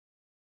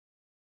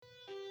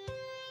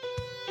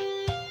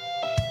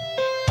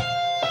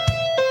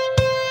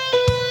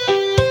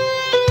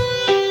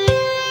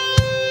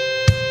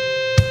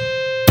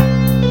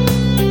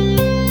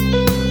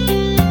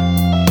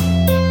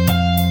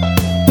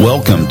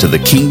Welcome to the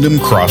Kingdom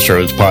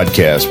Crossroads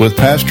podcast with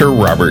Pastor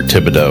Robert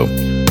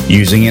Thibodeau.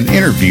 Using an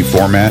interview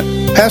format,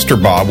 Pastor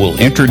Bob will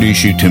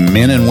introduce you to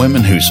men and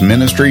women whose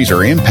ministries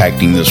are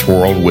impacting this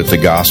world with the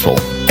gospel,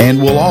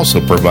 and will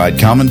also provide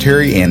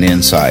commentary and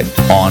insight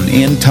on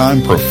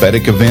end-time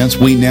prophetic events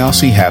we now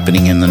see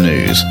happening in the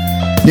news.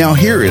 Now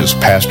here is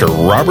Pastor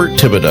Robert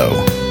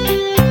Thibodeau.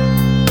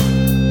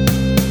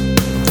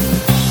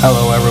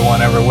 Hello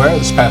everyone everywhere,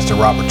 this is Pastor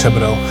Robert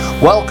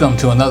Thibodeau. Welcome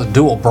to another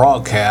dual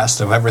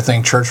broadcast of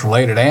everything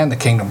church-related and the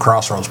Kingdom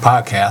Crossroads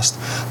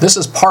podcast. This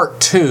is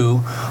part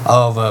 2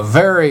 of a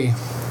very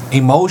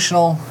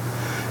emotional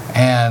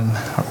and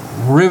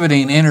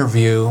riveting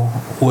interview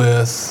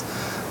with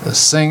the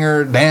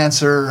singer,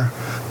 dancer,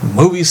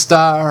 movie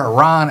star,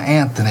 Rahn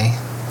Anthony,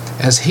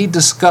 as he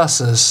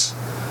discusses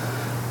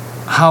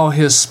how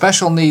his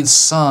special needs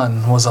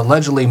son was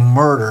allegedly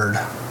murdered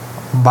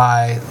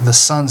by the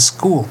son's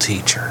school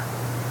teacher,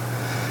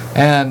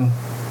 and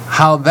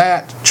how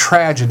that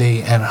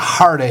tragedy and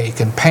heartache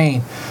and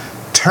pain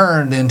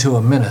turned into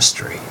a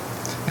ministry.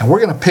 And we're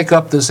going to pick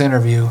up this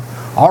interview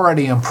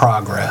already in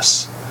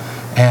progress.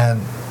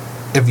 And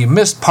if you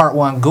missed part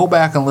 1, go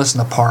back and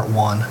listen to part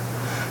 1.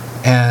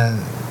 And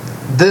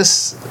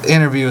this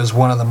interview is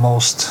one of the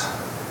most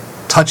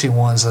touching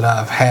ones that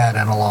I've had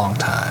in a long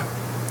time.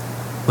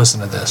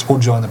 Listen to this. We'll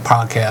join the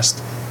podcast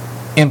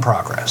in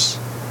progress.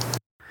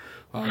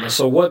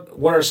 So what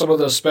are some of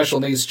the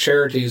special needs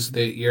charities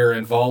that you're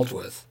involved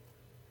with?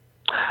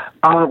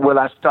 Well,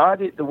 I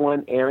started the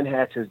one Aaron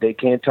Hatch's They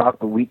Can't Talk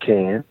But We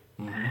Can.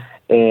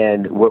 Mm-hmm.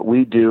 And what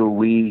we do,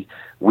 we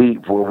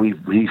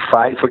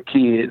fight for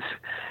kids,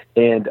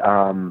 and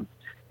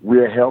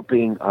we're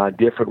helping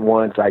different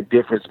ones, like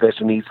different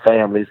special needs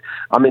families.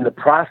 I'm in the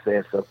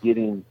process of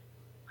getting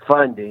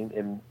funding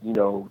and,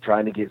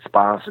 trying to get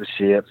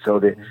sponsorship so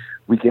that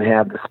we can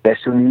have the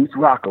Special Needs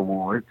Rock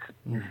Awards.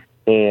 Mm-hmm.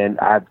 And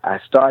I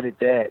started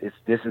that.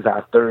 This is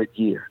our 3rd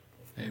year.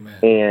 Amen.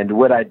 And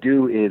what I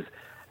do is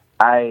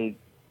I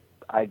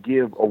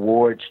give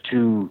awards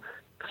to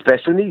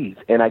special needs,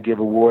 and I give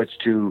awards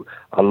to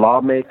a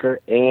lawmaker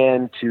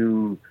and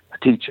to a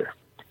teacher.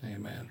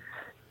 Amen.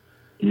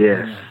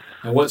 Yes. Amen.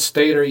 And what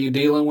state are you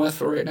dealing with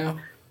right now?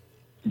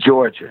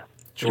 Georgia.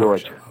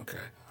 Okay.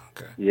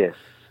 Yes.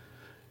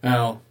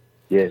 Now.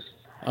 Yes.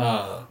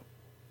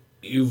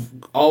 You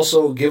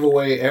also give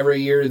away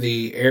every year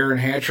the Aaron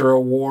Hatcher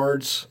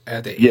Awards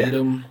at the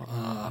EOTM.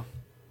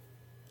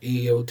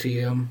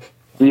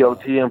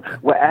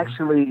 EOTM. Well,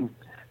 actually,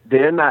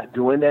 they're not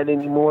doing that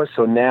anymore,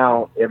 so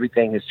now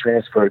everything is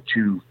transferred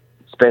to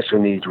Special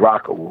Needs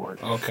Rock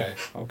Awards. Okay.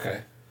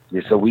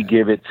 Yeah, so we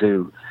give it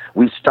to.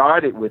 We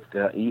started with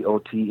the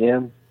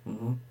EOTM,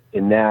 mm-hmm.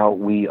 and now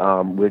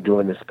we're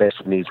doing the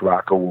Special Needs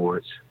Rock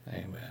Awards.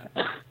 Amen.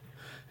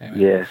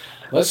 Yes.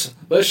 Let's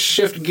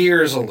shift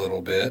gears a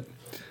little bit.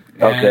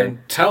 Okay.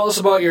 And tell us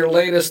about your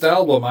latest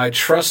album, I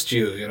Trust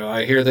You.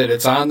 I hear that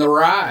it's on the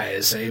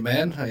rise.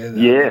 Amen.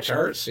 Yeah. The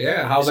charts.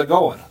 Yeah. How's it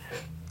going?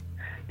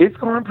 It's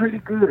going pretty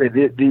good.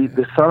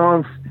 The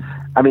songs,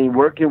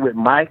 working with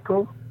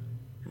Michael,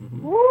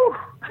 mm-hmm. Woo,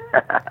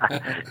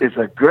 it's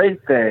a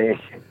great thing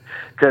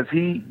because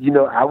he,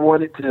 I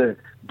wanted to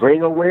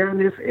bring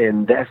awareness,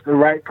 and that's the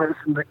right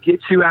person to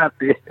get you out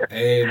there.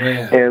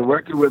 Amen. And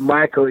working with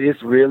Michael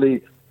is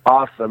really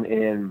awesome.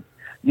 And,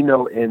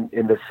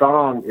 and the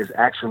song is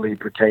actually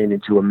pertaining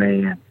to a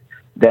man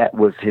that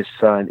was his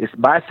son. It's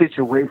my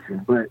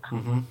situation, but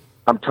mm-hmm.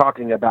 I'm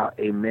talking about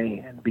a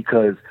man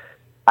because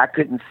I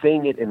couldn't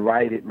sing it and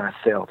write it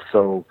myself.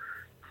 So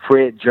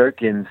Fred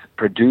Jerkins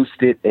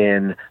produced it,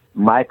 and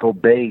Michael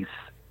Bass,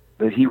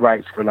 but he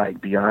writes for like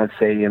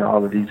Beyonce and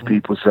all of these mm-hmm.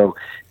 people. So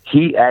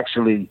he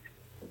actually,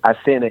 I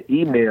sent an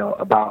email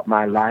about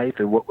my life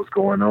and what was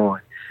going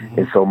on. Mm-hmm.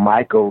 And so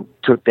Michael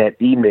took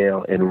that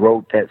email and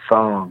wrote that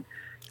song.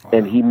 Wow.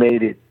 And he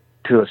made it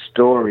to a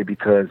story,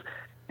 because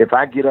if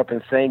I get up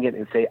and sing it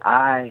and say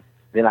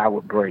then I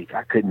would break.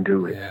 I couldn't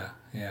do it.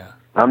 Yeah.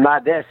 I'm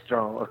not that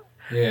strong.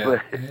 Yeah.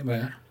 But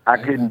Amen. I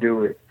couldn't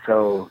do it.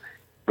 So,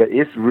 but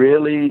it's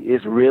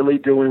really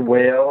doing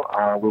well.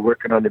 We're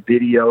working on the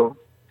video.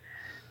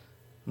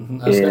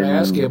 Mm-hmm. I was going to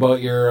ask you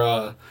about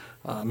your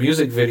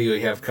music video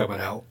you have coming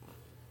out.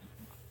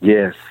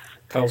 Yes.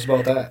 Tell us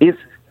about that.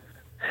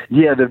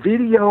 The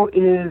video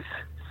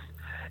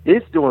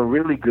it's doing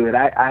really good.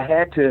 I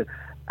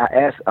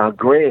asked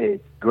Greg.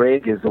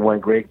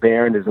 Greg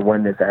Barron is the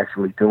one that's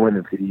actually doing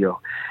the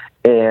video.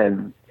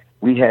 And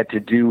we had to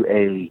do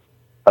a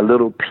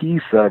little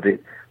piece of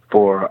it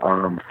for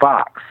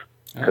Fox.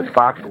 Because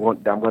Fox,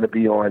 I'm going to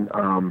be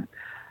on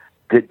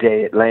Good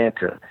Day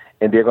Atlanta,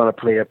 and they're going to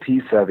play a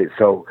piece of it.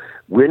 So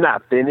we're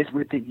not finished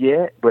with it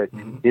yet, but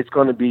mm-hmm. it's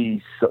going to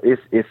be, so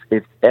it's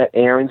at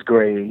Aaron's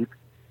grave,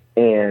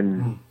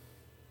 and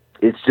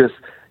it's just,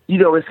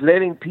 it's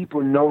letting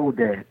people know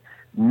that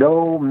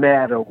no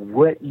matter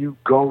what you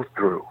go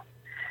through,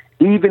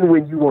 even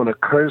when you want to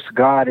curse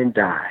God and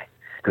die,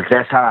 because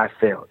that's how I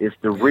felt. It's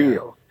the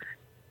real.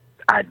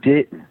 I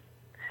didn't,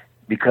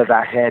 because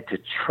I had to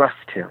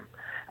trust him.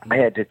 I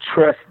had to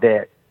trust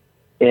that,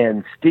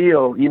 and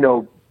still,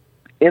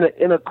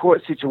 in a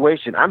court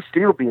situation, I'm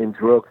still being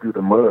drugged through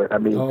the mud. I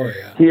mean,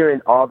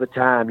 hearing all the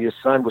time your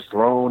son was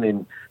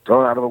thrown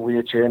out of a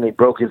wheelchair and they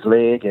broke his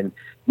leg, and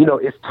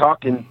it's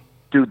talking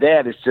through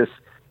that. It's just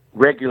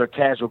regular,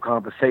 casual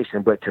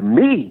conversation, but to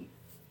me,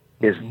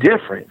 it's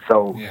different.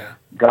 So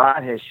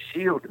God has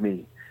shielded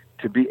me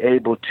to be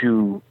able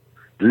to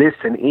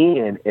listen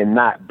in and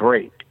not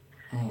break.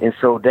 And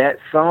so that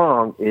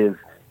song is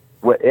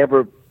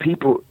whatever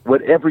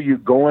you're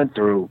going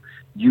through,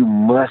 you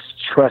must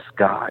trust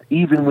God,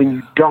 even when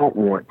you don't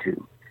want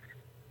to.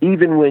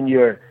 Even when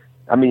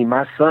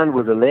my son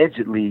was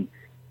allegedly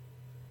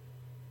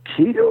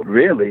killed,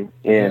 really.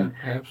 And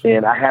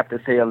I have to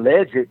say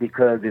alleged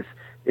because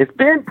it's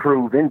been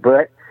proven,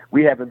 but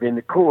we haven't been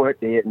to court.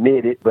 They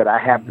admit it, but I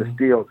have to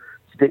still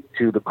stick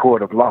to the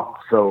court of law.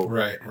 So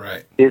right.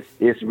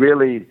 It's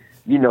really,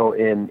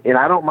 and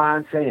I don't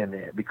mind saying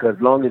that, because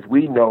as long as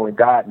we know and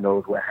God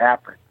knows what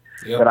happened.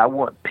 Yep. But I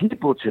want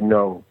people to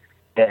know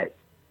that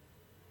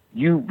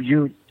you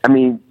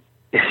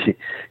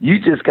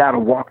just got to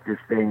walk this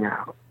thing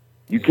out.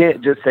 You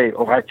can't just say,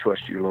 "Oh, I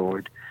trust you,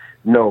 Lord."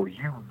 No,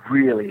 you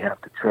really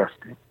have to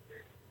trust Him.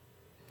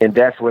 And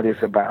that's what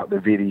it's about, the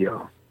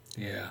video.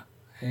 Yeah.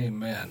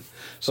 Amen.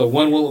 So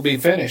when will it be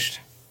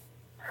finished?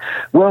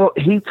 Well,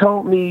 he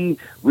told me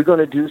we're going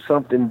to do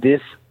something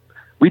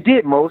we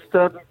did most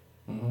of it.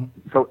 Mm-hmm.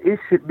 So it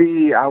should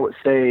be, I would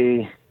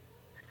say,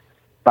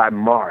 by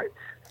March.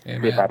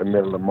 Amen. By the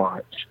middle of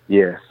March.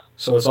 Yes.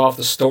 So it's off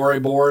the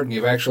storyboard and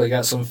you've actually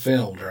got some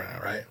filmed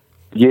right?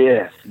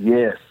 Yes.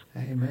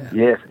 Amen.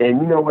 Yes. And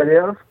you know what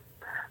else?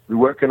 We're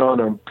working on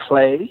a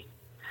play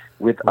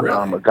with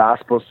a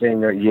gospel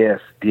singer. Yes,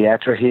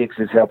 Deatra Hicks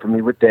is helping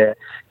me with that.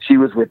 She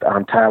was with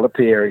Tyler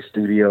Perry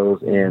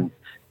Studios, and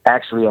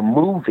actually a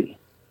movie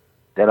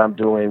that I'm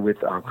doing with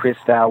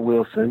Christelle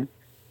Wilson.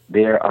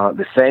 They're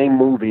the same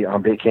movie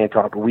on They Can't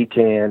Talk, But We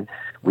Can.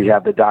 We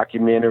have the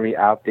documentary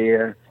out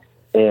there,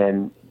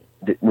 and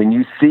when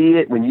you see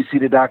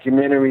the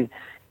documentary,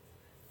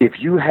 if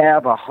you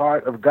have a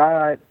heart of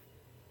God,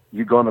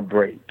 you're going to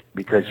break,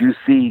 because you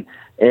see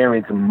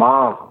Aaron's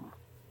mom,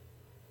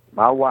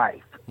 my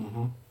wife.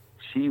 Mm-hmm.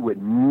 She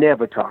would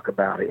never talk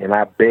about it, and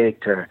I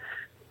begged her,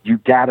 you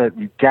gotta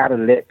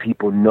let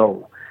people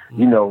know,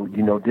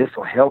 this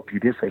will help you,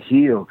 this will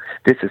heal,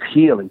 this is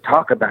healing,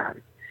 talk about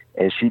it.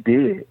 And she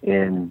did,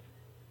 and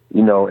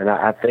and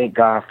I thank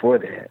God for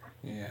that.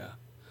 Yeah,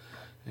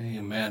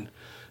 amen.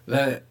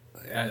 That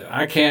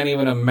I can't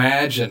even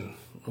imagine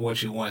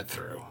what you went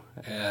through,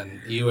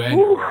 and you and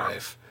your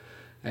wife,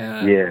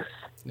 and yes,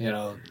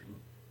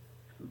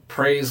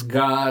 praise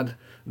God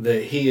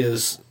that He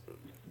has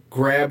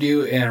grabbed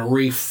you and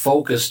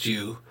refocused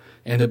you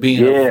into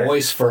being a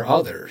voice for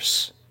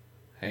others.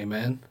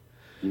 Amen.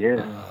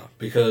 Yeah.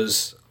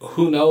 Because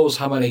who knows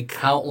how many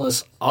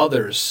countless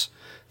others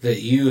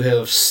that you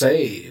have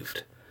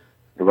saved,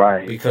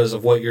 right? Because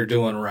of what you're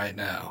doing right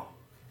now.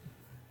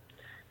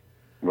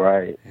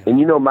 Right. Yeah.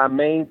 And my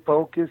main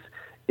focus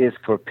is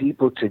for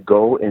people to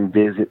go and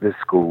visit the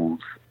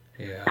schools.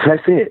 Yeah.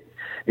 That's it.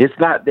 It's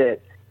not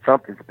that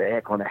something's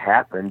bad going to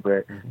happen,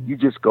 but you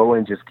just go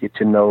and just get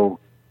to know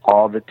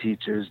all the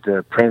teachers,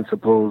 the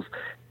principals,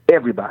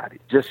 everybody.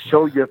 Just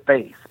show your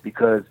face,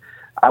 because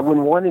I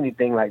wouldn't want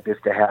anything like this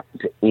to happen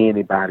to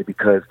anybody,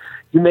 because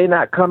you may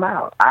not come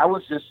out. I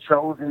was just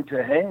chosen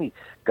to,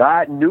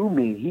 God knew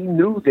me. He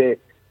knew that,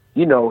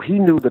 He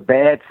knew the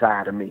bad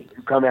side of me.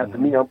 You come after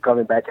me, I'm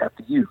coming back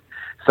after you.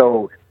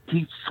 So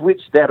He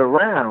switched that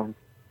around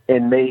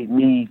and made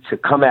me to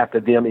come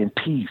after them in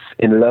peace,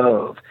 in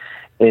love,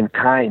 in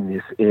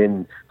kindness,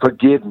 in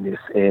forgiveness.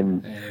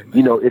 And,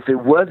 if it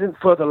wasn't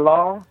for the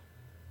law,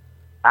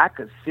 I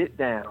could sit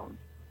down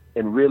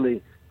and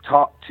really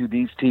talk to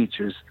these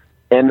teachers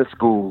and the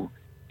school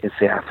and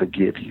say, I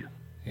forgive you.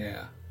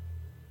 Yeah.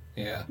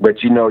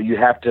 But, you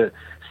have to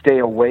stay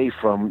away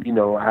from,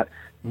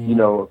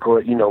 of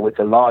course, with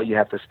the law, you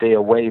have to stay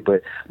away.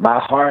 But my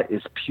heart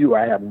is pure.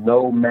 I have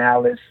no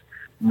malice,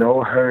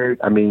 no hurt.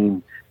 I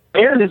mean,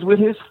 Aaron is with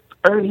his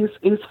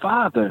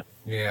father.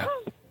 Yeah.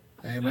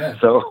 Amen.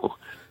 So,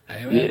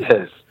 amen.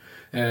 Yes.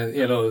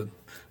 And,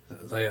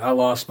 I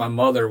lost my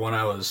mother when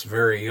I was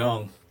very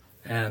young.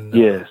 And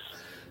yes.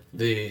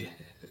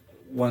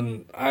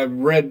 When I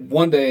read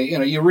one day,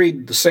 you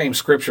read the same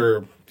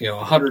scripture,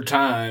 100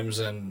 times,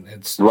 and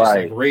it's just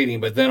like reading,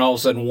 but then all of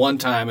a sudden one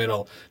time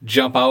it'll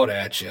jump out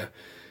at you.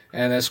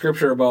 And that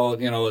scripture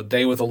about, a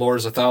day with the Lord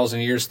is 1,000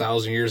 years,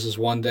 1,000 years is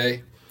one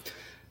day.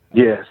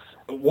 Yes.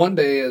 One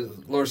day, the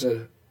Lord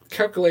said,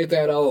 calculate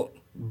that out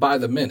by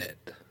the minute.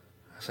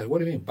 I said, what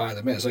do you mean by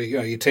the minute? So,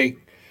 you take,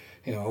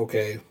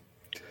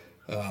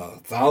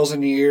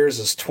 1,000 years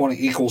is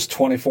equals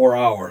 24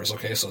 hours.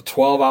 Okay, so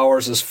 12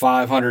 hours is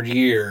 500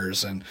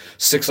 years, and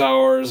 6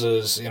 hours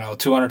is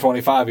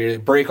 225 years.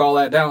 Break all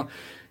that down,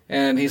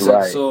 and he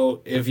said,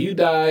 so if you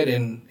died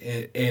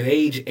at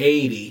age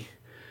 80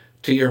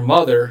 to your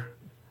mother,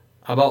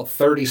 about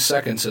 30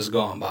 seconds has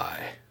gone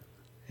by,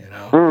 You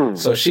know,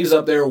 so she's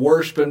up there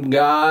worshiping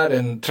God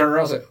and turn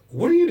around and say,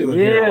 "What are you doing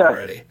here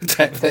already?"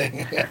 type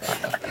thing.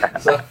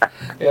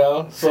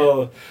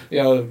 So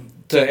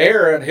to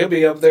Aaron, he'll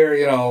be up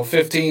there,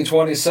 15,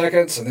 20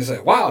 seconds, and he's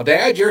like, "Wow,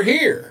 Dad, you're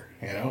here."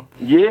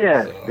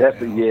 Yeah,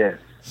 definitely, yeah.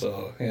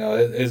 So,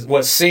 it's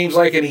what seems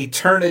like an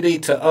eternity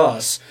to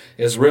us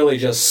is really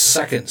just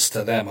seconds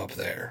to them up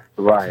there.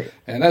 Right.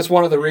 And that's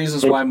one of the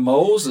reasons why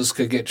Moses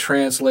could get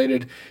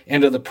translated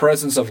into the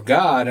presence of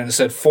God, and it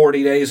said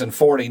 40 days and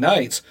 40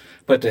 nights.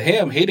 But to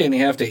him, he didn't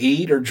have to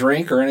eat or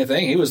drink or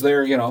anything. He was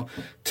there,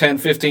 10,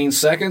 15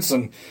 seconds,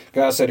 and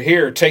God said,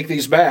 "Here, take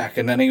these back,"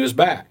 and then he was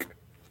back.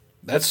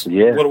 That's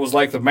what it was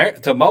like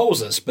to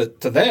Moses,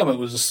 but to them it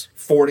was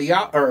 40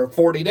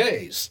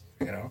 days,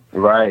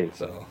 Right.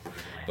 So...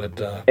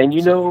 But,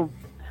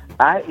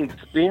 I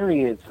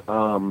experienced,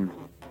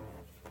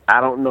 I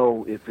don't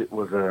know if it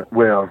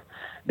was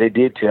they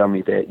did tell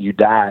me that you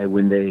die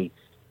when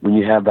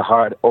you have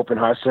the open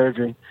heart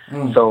surgery.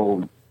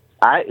 So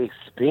I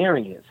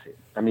experienced it.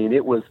 I mean,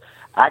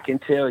 I can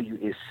tell you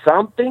it's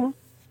something,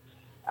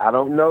 I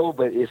don't know,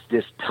 but it's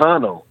this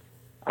tunnel.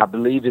 I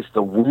believe it's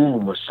the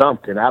womb or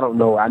something. I don't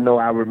know.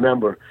 I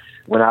remember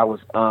when I was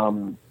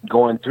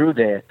going through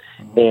that,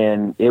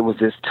 and it was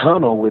this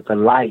tunnel with a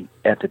light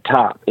at the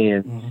top,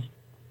 and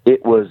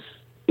it was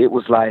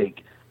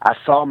like I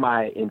saw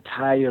my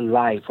entire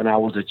life when I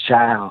was a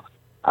child.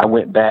 I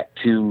went back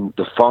to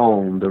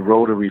the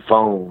rotary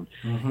phone,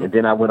 and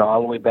then I went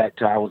all the way back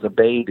to I was a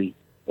baby,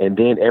 and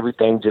then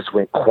everything just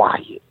went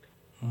quiet.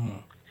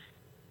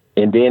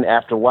 And then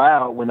after a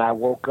while, when I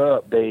woke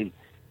up, they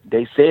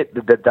said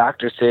the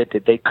doctor said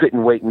that they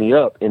couldn't wake me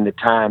up in the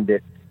time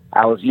that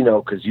I was,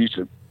 because you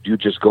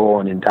just go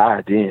on and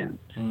die then.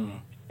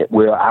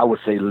 Well, I would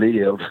say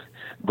live,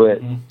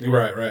 but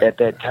right. At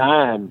that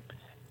time,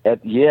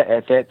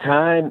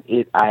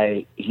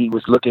 he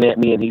was looking at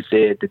me and he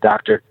said, the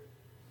doctor,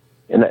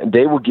 and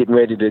they were getting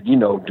ready to,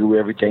 do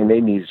everything they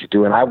needed to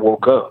do, and I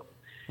woke up,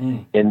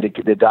 and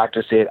the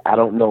doctor said, "I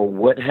don't know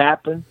what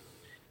happened,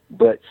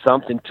 but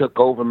something took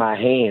over my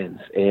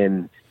hands,"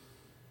 and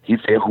he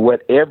said,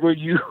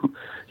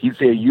 he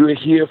said, "You're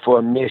here for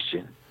a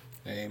mission."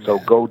 Amen. So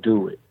go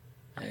do it.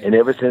 Amen. And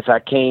ever since I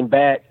came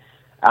back,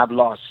 I've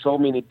lost so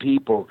many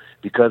people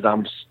because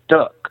I'm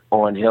stuck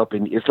on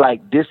helping. It's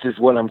like this is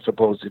what I'm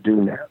supposed to do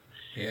now.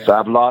 Yeah. So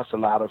I've lost a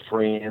lot of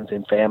friends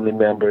and family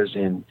members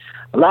and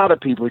a lot of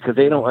people because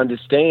they don't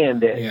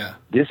understand that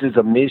this is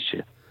a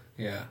mission.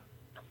 Yeah.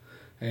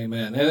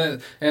 Amen.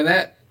 And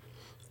that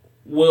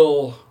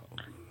will,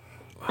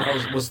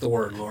 what's the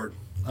word, Lord?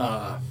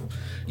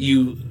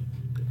 You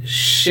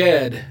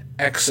shed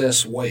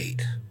excess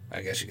weight,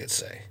 I guess you could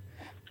say,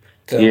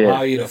 to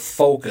allow you to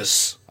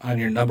focus on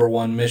your number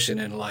one mission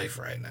in life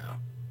right now.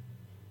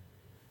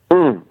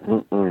 I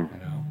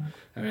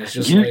mean, it's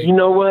just you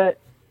know what?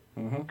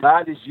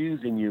 God is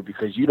using you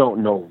because you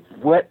don't know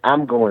what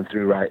I'm going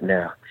through right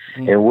now.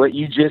 And what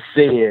you just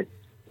said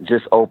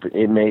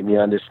it made me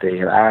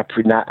understand. I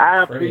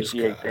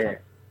appreciate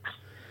that.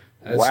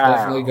 That's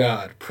definitely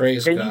God.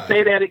 Praise God. Can you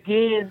say that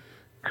again?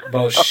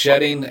 About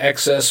shedding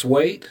excess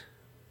weight?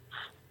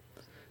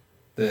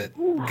 That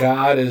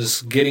God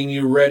is getting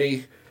you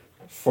ready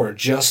for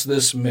just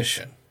this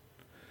mission.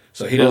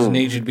 So he doesn't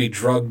need you to be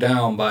drugged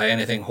down by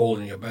anything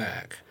holding you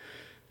back.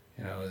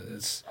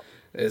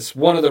 It's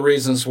one of the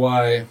reasons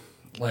why,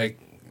 I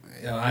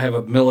have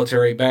a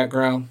military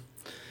background,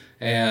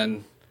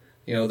 and,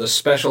 the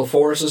special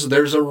forces,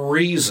 there's a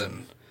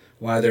reason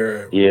why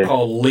they're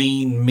called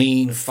lean,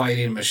 mean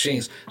fighting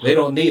machines. They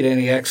don't need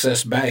any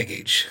excess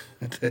baggage,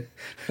 to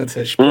put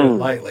it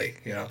lightly,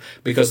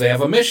 because they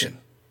have a mission,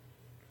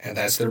 and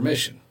that's their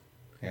mission,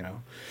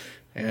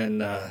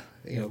 And,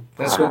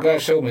 that's what God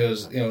showed me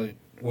was,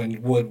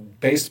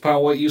 based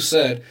upon what you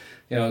said,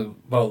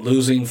 about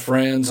losing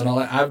friends and all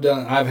that.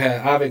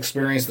 I've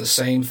experienced the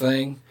same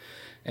thing,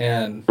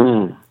 and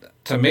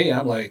to me,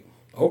 I'm like,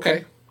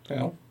 okay,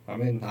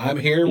 I'm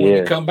here when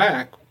you come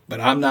back, but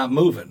I'm not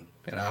moving,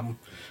 and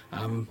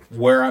I'm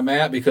where I'm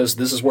at because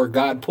this is where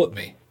God put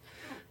me,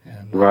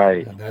 and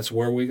and that's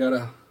where we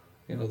gotta,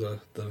 the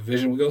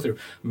vision we go through.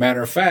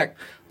 Matter of fact,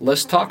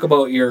 let's talk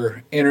about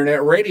your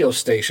internet radio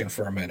station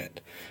for a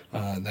minute.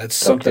 That's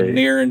something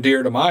near and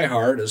dear to my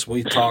heart, as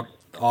we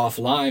talked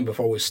offline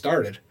before we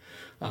started.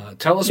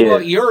 Tell us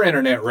about your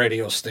internet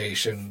radio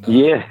station,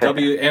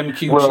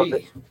 WMQG. Well,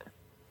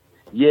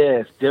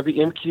 yes,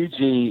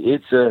 WMQG.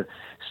 It's a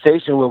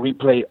station where we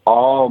play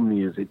all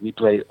music. We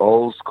play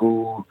old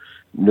school,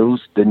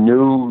 the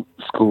new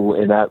school,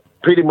 and I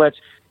pretty much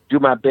do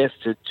my best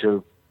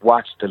to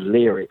watch the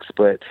lyrics.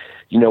 But,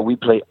 we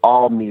play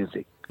all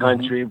music,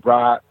 country,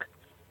 rock,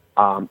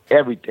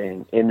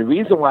 everything. And the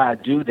reason why I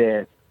do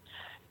that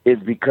is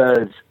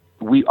because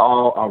we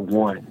all are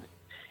one.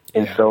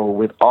 And so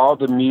with all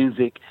the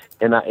music,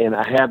 and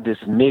I have this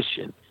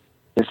mission.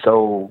 And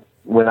so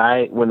when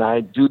I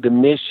do the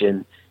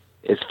mission,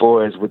 as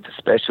far as with the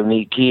special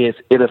need kids,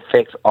 it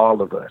affects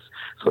all of us.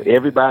 So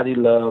everybody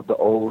loves the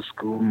old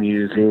school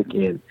music,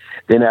 and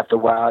then after a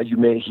while you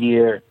may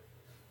hear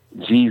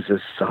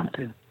Jesus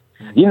something.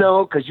 You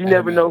know, because you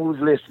never know who's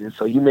listening.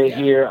 So you may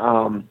hear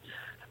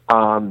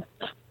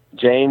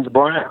James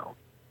Brown.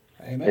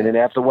 Amen. And then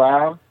after a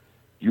while,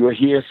 you'll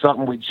hear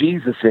something with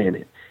Jesus in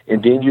it.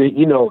 And then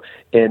you know,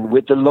 and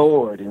with the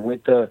Lord and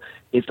with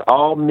it's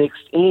all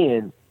mixed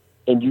in,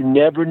 and you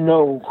never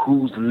know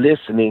who's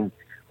listening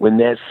when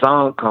that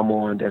song come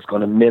on that's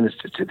going to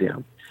minister to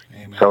them.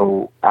 Amen.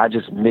 So I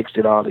just mixed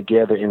it all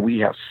together, and we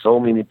have so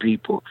many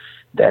people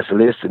that's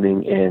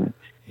listening, and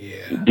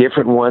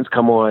different ones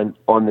come on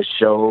the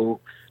show.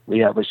 We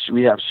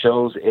have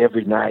shows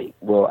every night.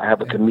 Well, I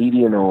have a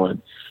comedian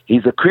on.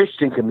 He's a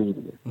Christian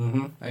comedian.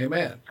 Mm-hmm.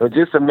 Amen. So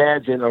just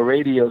imagine a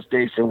radio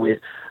station with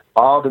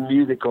all the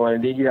music on,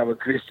 and then you have a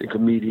Christian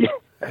comedian.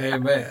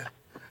 Amen.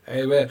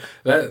 Amen.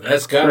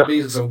 That's got to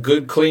be some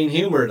good, clean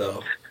humor,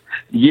 though.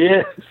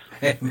 Yes,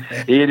 Amen.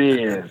 it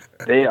is.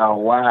 They are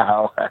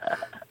wow.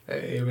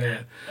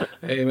 Amen.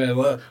 Amen.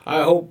 Well,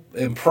 I hope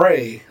and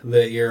pray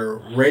that your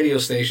radio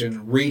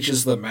station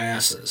reaches the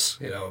masses.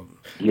 You know,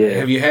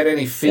 have you had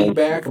any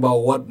feedback about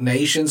what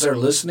nations are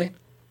listening?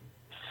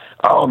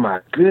 Oh my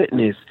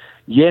goodness,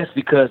 yes,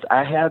 because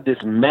I have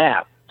this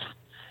map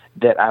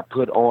that I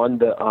put on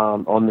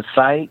the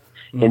site,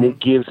 and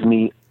it gives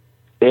me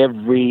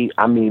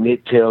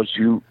it tells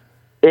you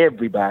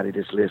everybody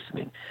that's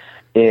listening,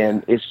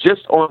 and it's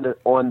just on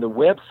the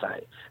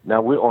website. Now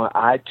we're on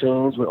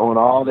iTunes, we're on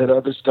all that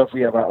other stuff.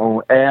 We have our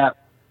own app,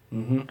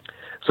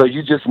 so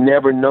you just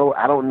never know.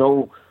 I don't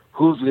know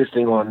who's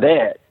listening on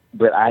that,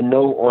 but I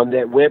know on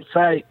that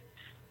website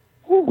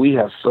we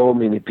have so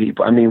many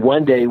people. I mean,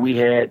 one day it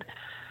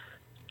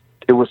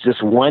was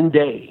just one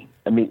day.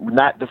 I mean,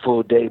 not the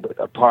full day, but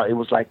apart. It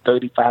was like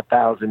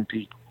 35,000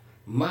 people.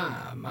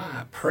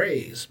 My,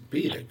 praise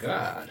be to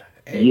God.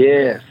 Amen.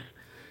 Yes.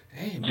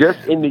 Amen.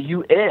 Just in the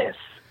U.S.,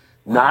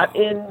 not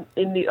in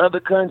the other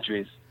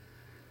countries.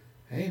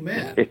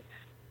 Amen.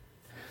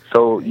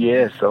 So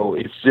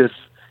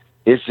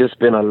it's just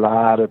been a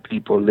lot of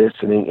people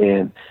listening,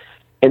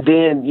 and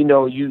then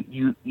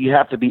you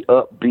have to be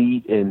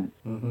upbeat, and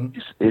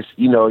it's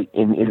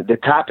and the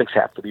topics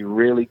have to be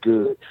really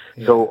good.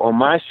 Yeah. So on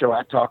my show,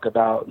 I talk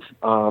about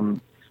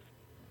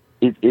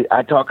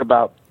I talk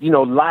about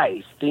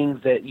life,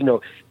 things that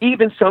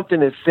even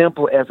something as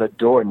simple as a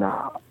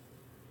doorknob,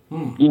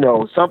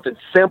 something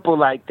simple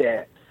like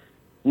that.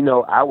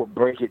 I would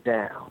break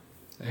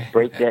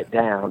that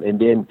down, and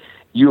then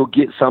you'll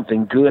get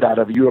something good out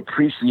of it. You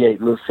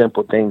appreciate little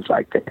simple things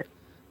like that.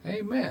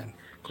 Amen.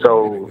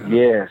 So,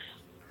 yes.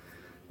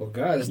 Well,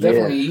 God is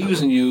definitely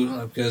using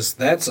you, because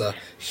that's a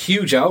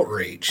huge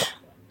outreach.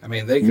 I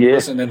mean, they can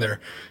listen in there.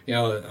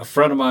 A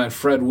friend of mine,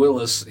 Fred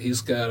Willis, he's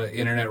got an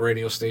internet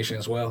radio station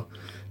as well,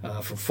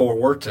 from Fort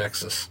Worth,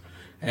 Texas.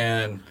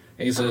 And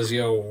he says,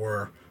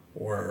 we're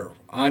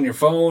on your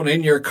phone,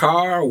 in your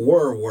car,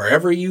 we're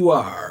wherever you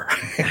are.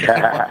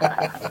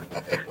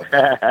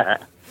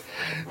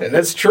 And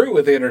that's true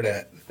with the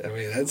internet. I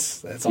mean,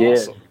 that's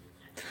awesome.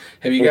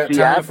 Have you got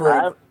time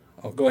for...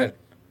 go ahead.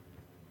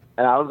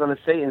 And I was going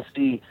to say, and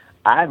Steve,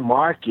 I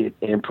market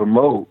and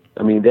promote.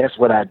 I mean, that's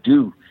what I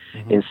do.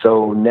 And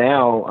so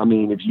now, I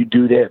mean, if you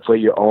do that for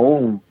your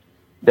own,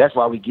 that's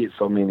why we get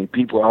so many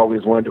people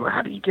always wonder,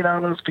 how do you get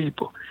all those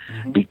people?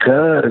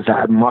 Because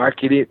I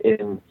market it,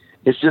 and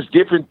it's just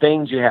different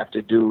things you have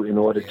to do in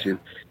order to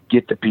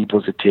get the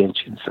people's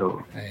attention.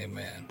 So,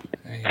 Amen.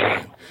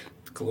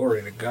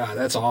 Glory to God.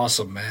 That's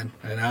awesome, man.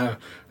 And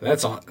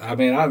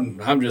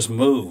I'm just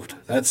moved.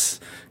 That's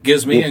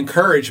gives me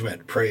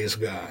encouragement. Praise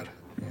God.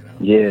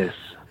 Yes.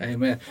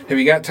 Amen. Have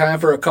you got time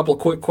for a couple of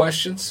quick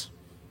questions?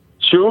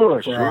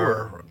 Sure.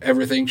 Our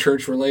everything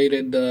church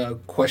related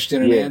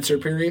question and answer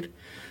period.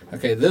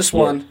 Okay, this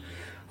one,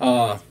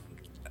 I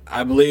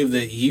believe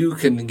that you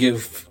can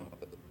give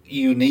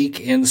unique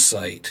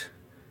insight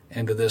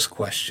into this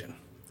question.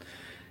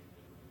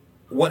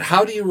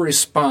 How do you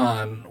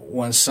respond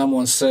when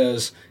someone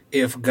says,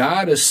 if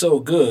God is so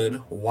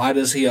good, why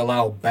does he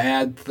allow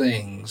bad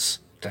things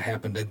to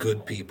happen to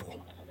good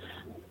people?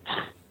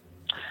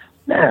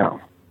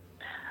 Now,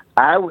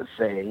 I would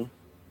say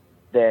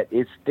that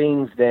it's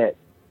things that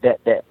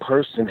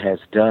person has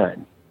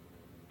done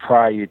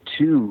prior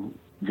to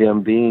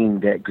them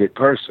being that good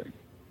person.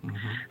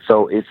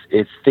 So it's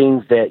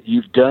things that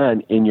you've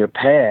done in your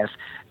past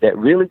that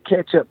really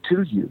catch up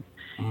to you.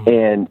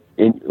 And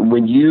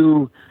when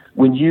you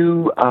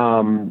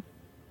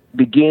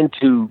begin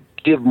to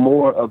give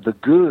more of the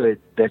good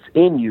that's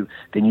in you,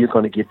 then you're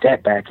going to get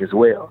that back as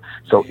well.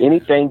 So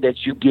anything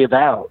that you give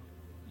out,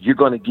 you're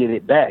going to get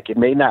it back. It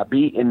may not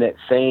be in that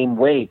same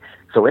way.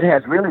 So it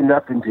has really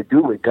nothing to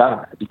do with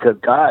God, because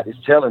God is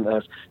telling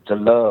us to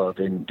love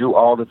and do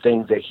all the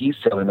things that he's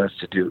telling us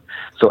to do.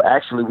 So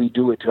actually we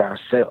do it to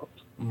ourselves.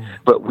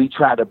 But we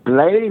try to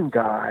blame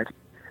God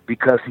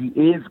because he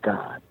is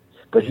God.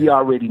 But he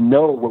already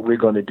knows what we're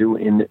going to do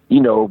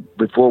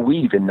before we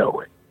even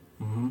know it.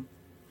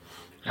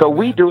 So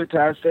we do it to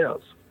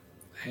ourselves.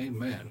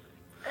 Amen.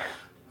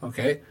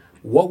 Okay.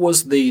 What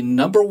was the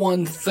number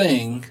one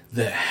thing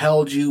that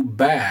held you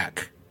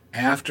back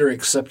after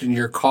accepting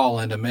your call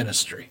into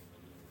ministry?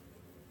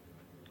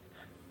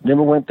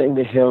 Number one thing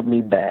that held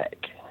me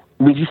back.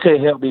 Would you say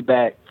held me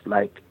back,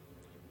 like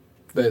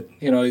that?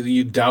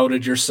 You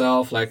doubted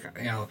yourself, like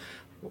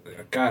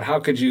God, how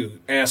could you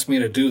ask me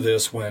to do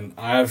this when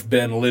I've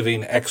been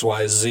living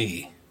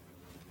XYZ?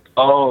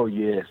 Oh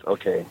yes,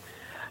 okay.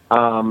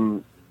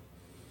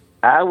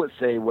 I would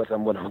say what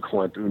I'm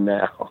going through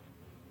now.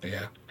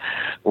 Yeah.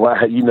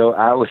 Why,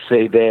 I would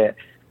say that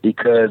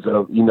because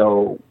of,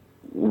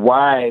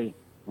 why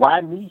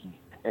me?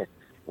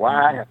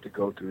 Why I have to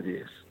go through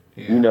this?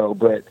 Yeah.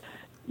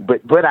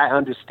 But I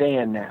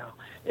understand now.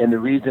 And the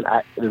reason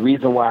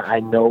why I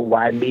know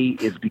why me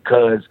is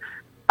because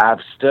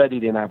I've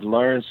studied and I've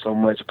learned so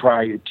much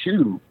prior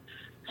to.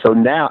 So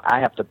now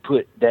I have to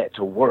put that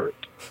to work.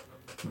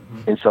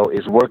 Mm-hmm. And so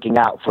it's working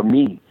out for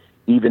me,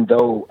 even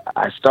though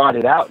I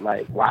started out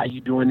like, why are you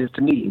doing this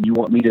to me? And you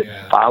want me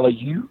to follow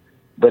you?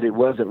 But it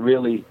wasn't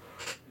really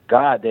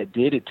God that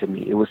did it to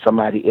me. It was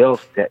somebody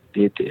else that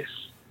did this.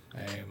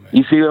 Amen.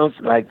 You see what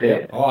I'm like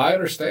that? Yeah. Oh, I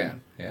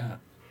understand. Yeah.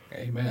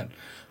 Amen.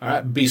 All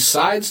right.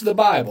 Besides the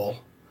Bible,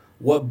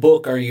 what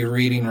book are you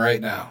reading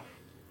right now?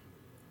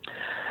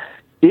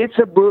 It's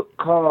a book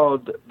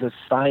called The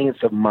Science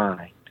of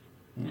Mind.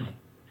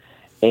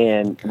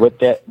 And what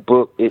that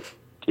book,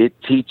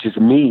 it teaches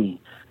me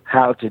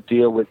how to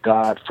deal with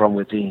God from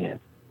within.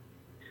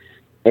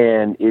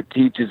 And it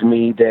teaches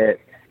me that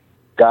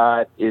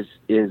God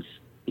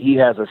he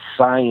has a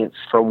science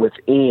from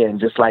within,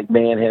 just like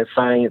man has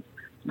science,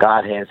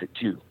 God has it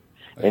too.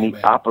 And he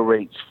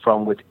operates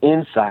from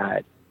within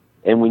side.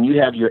 And when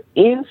you have your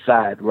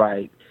inside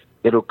right,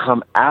 it'll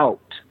come out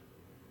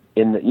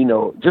in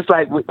the, just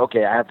like, I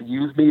have to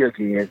use me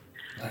again.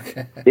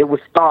 Okay. It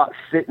would start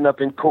sitting up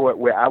in court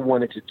where I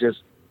wanted to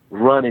just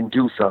run and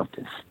do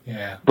something.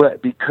 Yeah.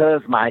 But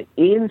because my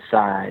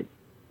inside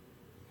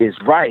is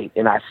right,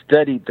 and I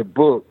studied the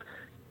book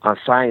on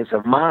Science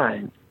of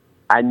Mind,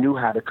 I knew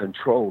how to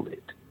control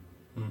it.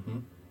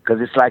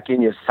 Because it's like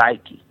in your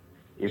psyche.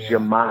 It's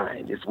your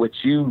mind. It's what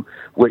you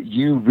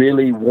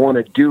really want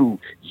to do.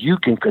 You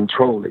can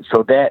control it.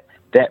 So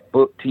that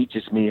book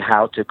teaches me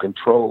how to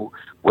control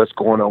what's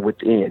going on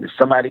within. If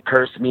somebody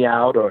cursed me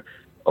out or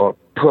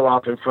pull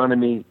off in front of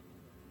me,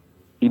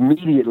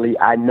 immediately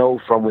I know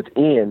from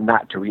within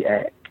not to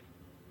react.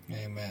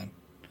 Amen.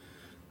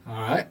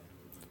 All right.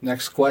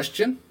 Next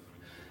question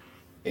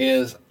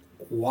is,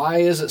 why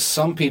is it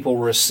some people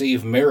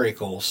receive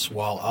miracles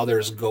while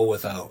others go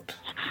without?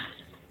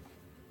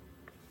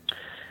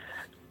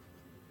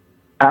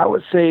 I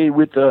would say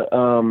with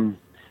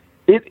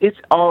it's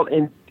all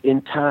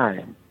in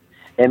time,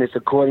 and it's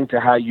according to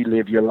how you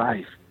live your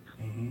life.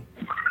 Mm-hmm.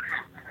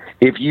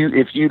 If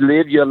you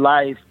live your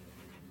life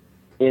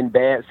in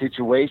bad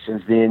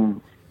situations,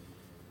 then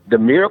the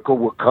miracle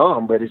will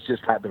come, but it's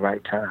just not the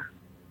right time.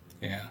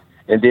 Yeah.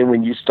 And then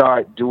when you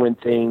start doing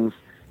things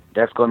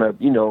that's going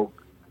to,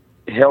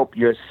 help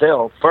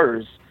yourself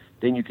first,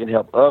 then you can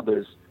help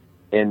others.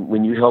 And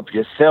when you help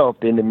yourself,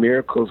 then the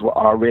miracles they're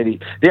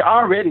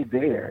already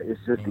there. It's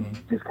just, you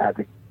just got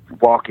to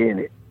walk in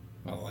it.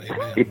 Oh,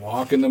 amen.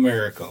 Walk in the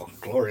miracle.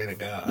 Glory to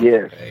God.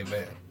 Yes.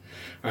 Amen.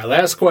 All right,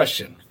 last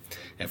question.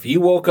 If you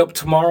woke up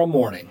tomorrow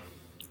morning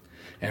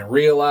and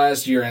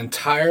realized your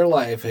entire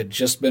life had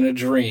just been a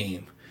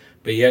dream,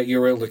 but yet you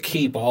were able to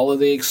keep all of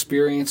the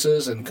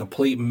experiences and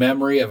complete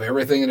memory of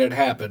everything that had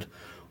happened,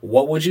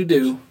 what would you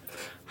do?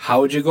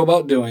 How would you go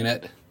about doing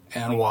it?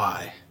 And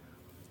why?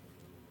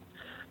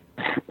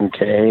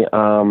 Okay.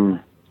 I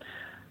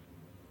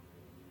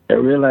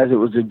realized it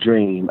was a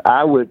dream.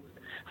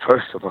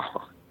 First of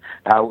all,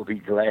 I would be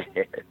glad.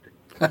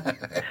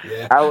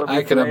 Yeah,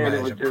 I can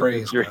imagine.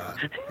 Praise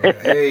God.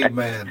 Yeah,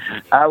 amen.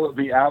 I would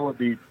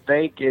be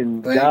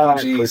thanking God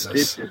for this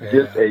is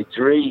just a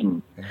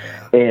dream.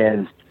 Yeah.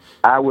 And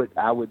I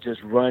would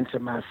just run to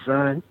my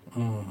son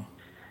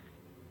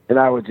and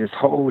I would just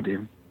hold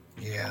him.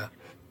 Yeah.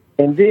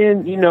 And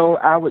then,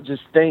 I would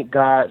just thank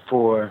God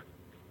for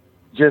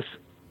just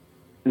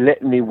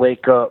letting me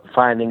wake up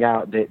finding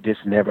out that this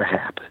never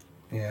happened.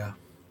 Yeah.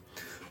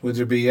 Would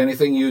there be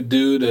anything you'd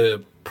do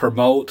to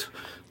promote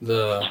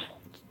the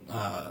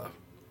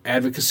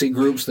advocacy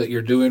groups that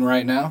you're doing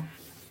right now?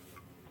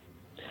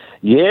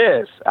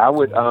 Yes, I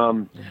would.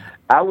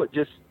 I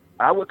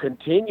would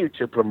continue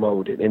to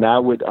promote it, and I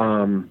would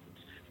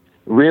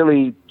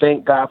really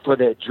thank God for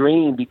that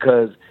dream,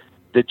 because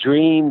the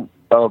dream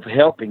of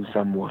helping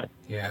someone.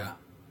 Yeah.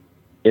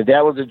 If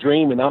that was a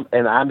dream, and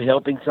I'm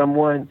helping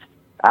someone,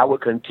 I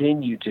would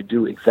continue to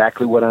do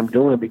exactly what I'm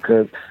doing,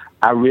 because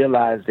I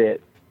realized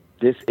that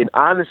this, and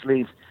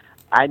honestly,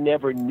 I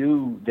never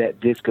knew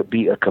that this could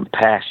be a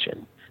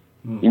compassion.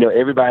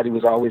 Everybody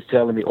was always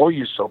telling me, "Oh,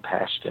 you're so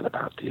passionate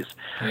about this,"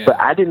 but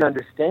I didn't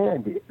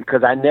understand it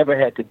because I never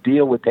had to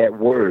deal with that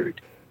word.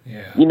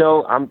 Yeah.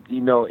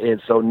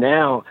 And so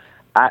now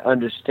I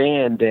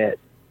understand that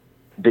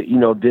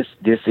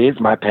this is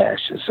my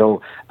passion.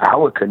 So I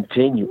would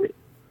continue it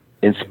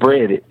and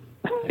spread it.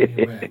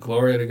 Amen.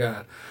 Glory to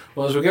God.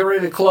 Well, as we get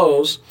ready to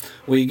close,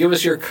 will you give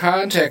us your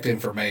contact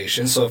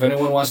information? So if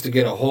anyone wants to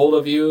get a hold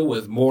of you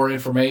with more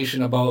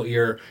information about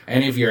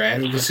any of your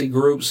advocacy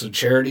groups and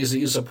charities that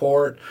you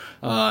support,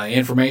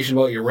 information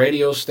about your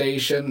radio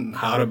station,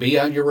 how to be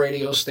on your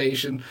radio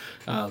station,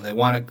 they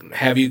want to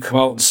have you come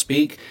out and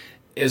speak,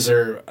 is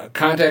there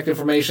contact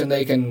information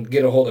they can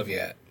get a hold of you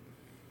at?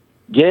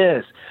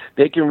 Yes,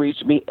 they can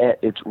reach me at,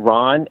 it's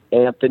Rahn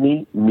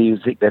Anthony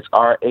Music. That's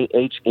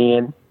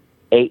RAHNANTHONI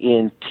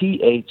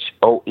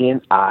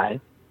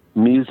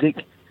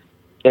music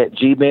at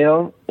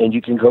Gmail, and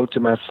you can go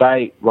to my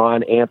site,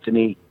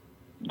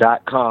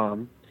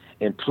 ronanthony.com,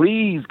 and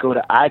please go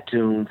to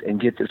iTunes and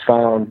get the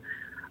song.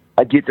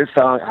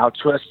 I'll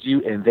Trust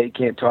You, and They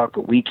Can't Talk,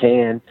 But We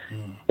Can.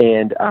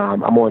 And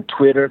I'm on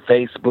Twitter,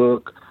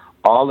 Facebook,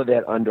 all of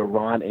that under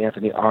Rahn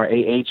Anthony,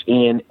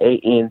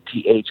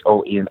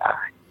 RAHNANTHONI.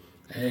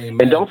 Amen.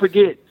 And don't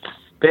forget,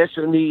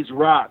 Special Needs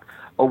Rock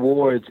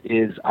Awards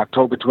is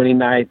October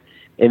 29th.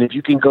 And if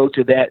you can go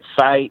to that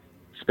site,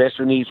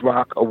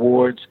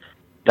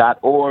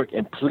 specialneedsrockawards.org,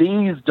 and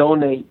please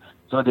donate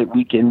so that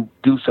we can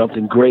do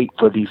something great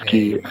for these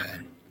kids.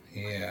 Amen.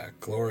 Yeah,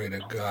 glory to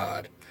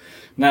God.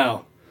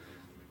 Now,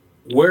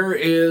 where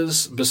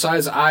is,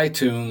 besides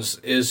iTunes,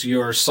 is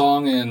your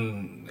song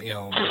in,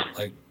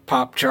 like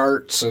pop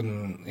charts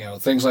and,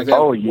 things like that?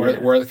 Oh, yeah.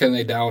 Where can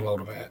they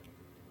download them at?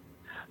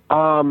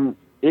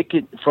 It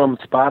could from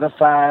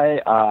Spotify,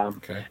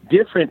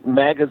 different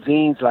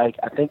magazines, like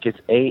I think it's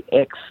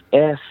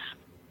AXS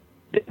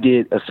that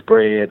did a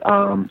spread,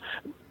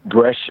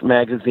 Brush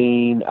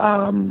magazine,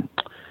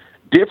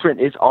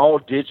 different. It's all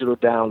digital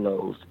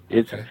downloads.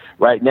 It's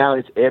right now.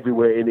 It's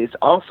everywhere, and it's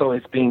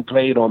being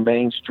played on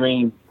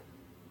mainstream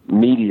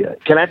media.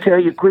 Can I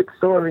tell you a quick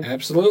story?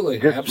 Absolutely,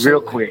 just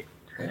real quick.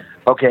 Yeah.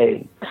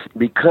 Okay,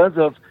 because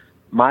of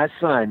my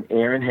son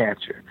Aaron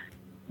Hatcher.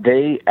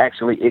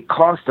 It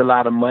costs a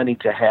lot of money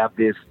to have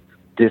this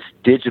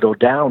digital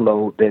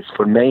download that's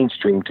for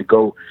mainstream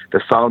the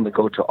song to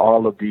go to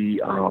all of the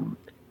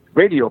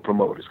radio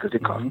promoters, because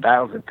it costs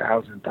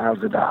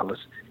 $1,000.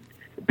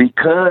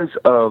 Because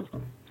of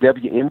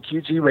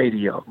WMQG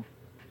radio,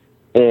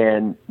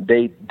 and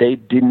they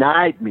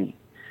denied me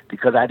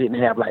because I didn't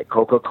have like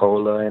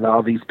Coca-Cola and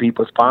all these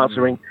people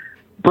sponsoring,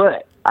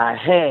 but I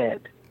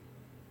had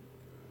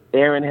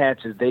Aaron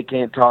Hatch's They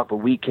Can't Talk, But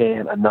We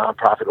Can, a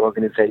nonprofit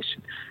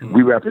organization.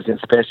 We represent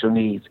special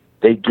needs.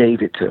 They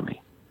gave it to me.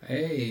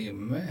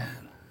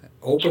 Amen.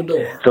 Open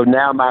door. So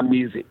now my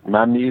music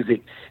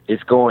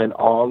is going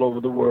all over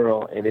the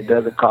world, and it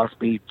doesn't cost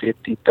me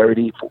 $50,000,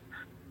 $30,000,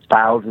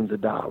 thousands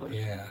of dollars.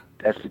 Yeah.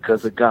 That's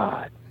because of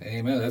God.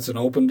 Amen. That's an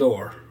open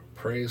door.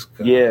 Praise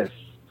God. Yes.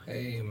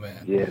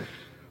 Amen. Yes.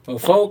 Well,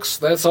 folks,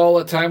 that's all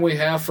the time we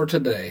have for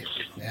today.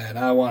 And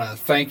I want to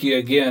thank you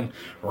again,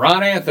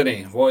 Rahn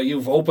Anthony. Boy,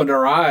 you've opened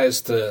our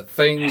eyes to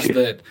things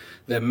that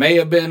may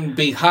have been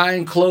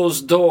behind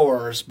closed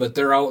doors, but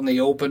they're out in the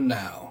open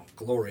now.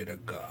 Glory to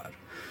God.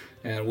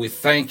 And we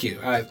thank you.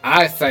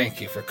 I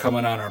thank you for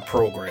coming on our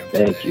program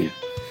today. Thank you.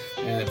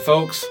 And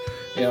folks,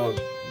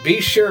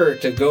 be sure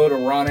to go to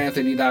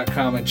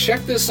ronanthony.com and check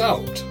this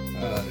out.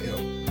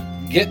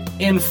 Get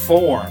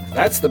informed.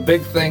 That's the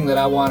big thing that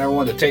I want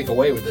everyone to take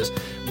away with this.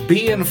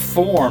 Be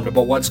informed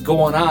about what's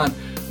going on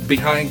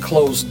behind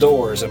closed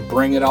doors and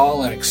bring it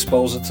all and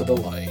expose it to the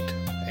light.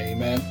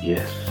 Amen?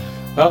 Yes.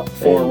 Well,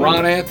 for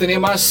Rahn Anthony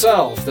and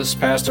myself, this is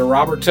Pastor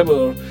Robert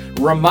Thibodeau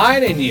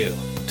reminding you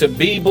to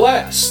be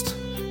blessed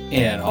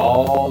in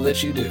all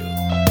that you do.